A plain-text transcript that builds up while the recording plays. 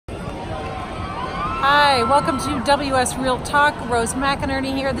Hi, welcome to WS Real Talk. Rose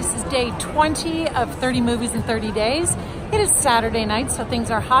McInerney here. This is day 20 of 30 movies in 30 days. It is Saturday night, so things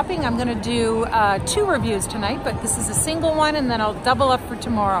are hopping. I'm going to do 2 reviews tonight, but this is a single one, and then I'll double up for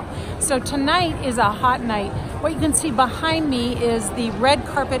tomorrow. So tonight is a hot night. What you can see behind me is the red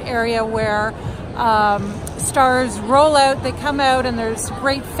carpet area where stars roll out, they come out, and there's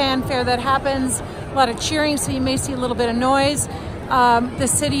great fanfare that happens. A lot of cheering, so you may see a little bit of noise. The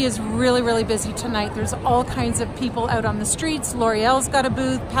city is really busy tonight. There's all kinds of people out on the streets. L'Oreal's got a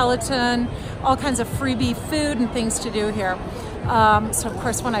booth, Peloton, all kinds of freebie food and things to do here. So of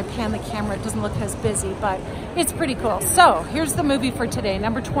course when I pan the camera it doesn't look as busy, but it's pretty cool. So here's the movie for today.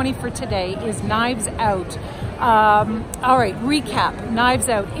 Number 20 for today is Knives Out. All right, recap, Knives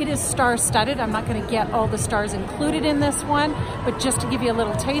Out. It is star-studded. I'm not going to get all the stars included in this one, but just to give you a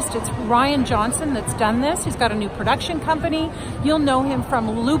little taste, it's Rian Johnson that's done this. He's got a new production company. You'll know him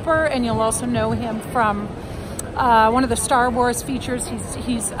from Looper, and you'll also know him from one of the Star Wars features.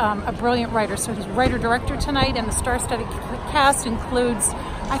 He's a brilliant writer, so he's writer-director tonight, and the star-studded cast includes,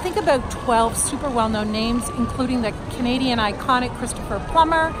 I think, about 12 super well-known names, including the Canadian iconic Christopher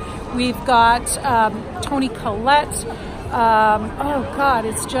Plummer. We've got Toni Collette. Oh God,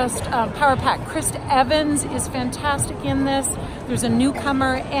 it's just power pack. Chris Evans is fantastic in this. There's a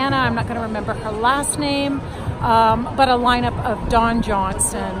newcomer, Anna, I'm not going to remember her last name, but a lineup of Don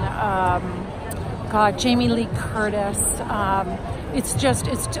Johnson, God, Jamie Lee Curtis. It's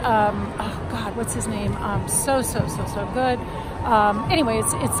oh God, what's his name? So good. Anyway,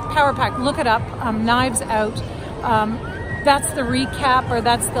 it's power pack. Look it up. Knives Out. That's the recap, or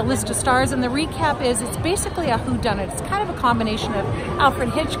that's the list of stars, and the recap is it's basically a whodunit. It's kind of a combination of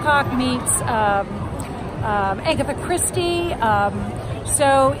Alfred Hitchcock meets Agatha Christie.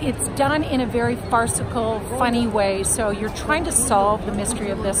 So it's done in a very farcical, funny way. So you're trying to solve the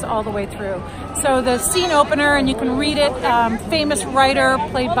mystery of this all the way through. So the scene opener, and you can read it, famous writer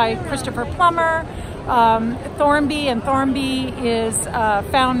played by Christopher Plummer, Thornby, and Thornby is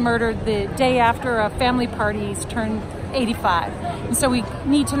found murdered the day after a family party's turned 85. And so we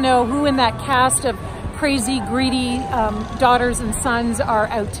need to know who in that cast of crazy, greedy daughters and sons are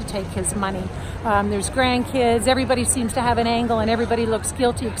out to take his money. There's grandkids, everybody seems to have an angle, and everybody looks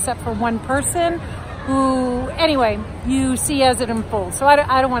guilty except for one person who, anyway, you see as it unfolds. So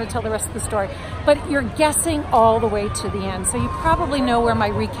I don't want to tell the rest of the story, but you're guessing all the way to the end. So you probably know where my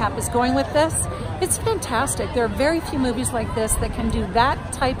recap is going with this. It's fantastic. There are very few movies like this that can do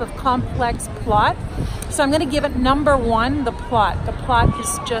that type of complex plot. So I'm going to give it number 1, the plot. The plot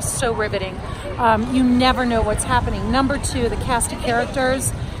is just so riveting. You never know what's happening. Number 2, the cast of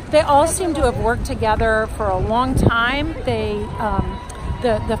characters. They all seem to have worked together for a long time. They,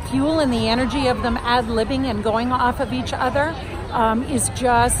 the fuel and the energy of them ad-libbing and going off of each other is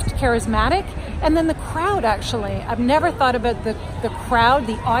just charismatic. And then the crowd, actually. I've never thought about the crowd,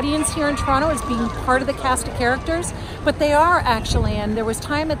 the audience here in Toronto as being part of the cast of characters, but they are actually. And there was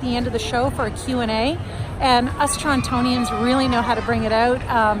time at the end of the show for a Q&A, and us Torontonians really know how to bring it out.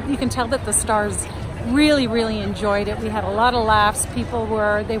 You can tell that the stars really enjoyed it. We had a lot of laughs.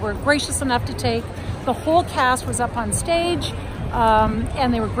 They were gracious enough to take, the whole cast was up on stage,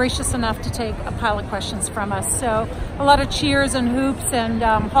 and they were gracious enough to take a pile of questions from us. So a lot of cheers and hoops and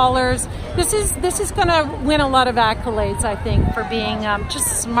hollers. This is going to win a lot of accolades, I think, for being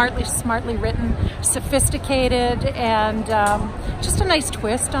just smartly written, sophisticated, and just a nice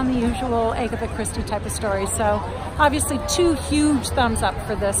twist on the usual Agatha Christie type of story. So obviously 2 huge thumbs up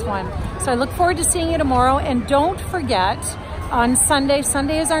for this one. So I look forward to seeing you tomorrow, and don't forget on Sunday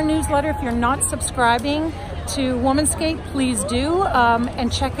is our newsletter. If you're not subscribing to Womanscape, please do,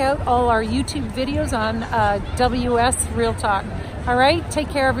 and check out all our YouTube videos on WS Real Talk. All right, take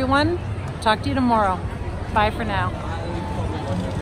care everyone. Talk to you tomorrow. Bye for now.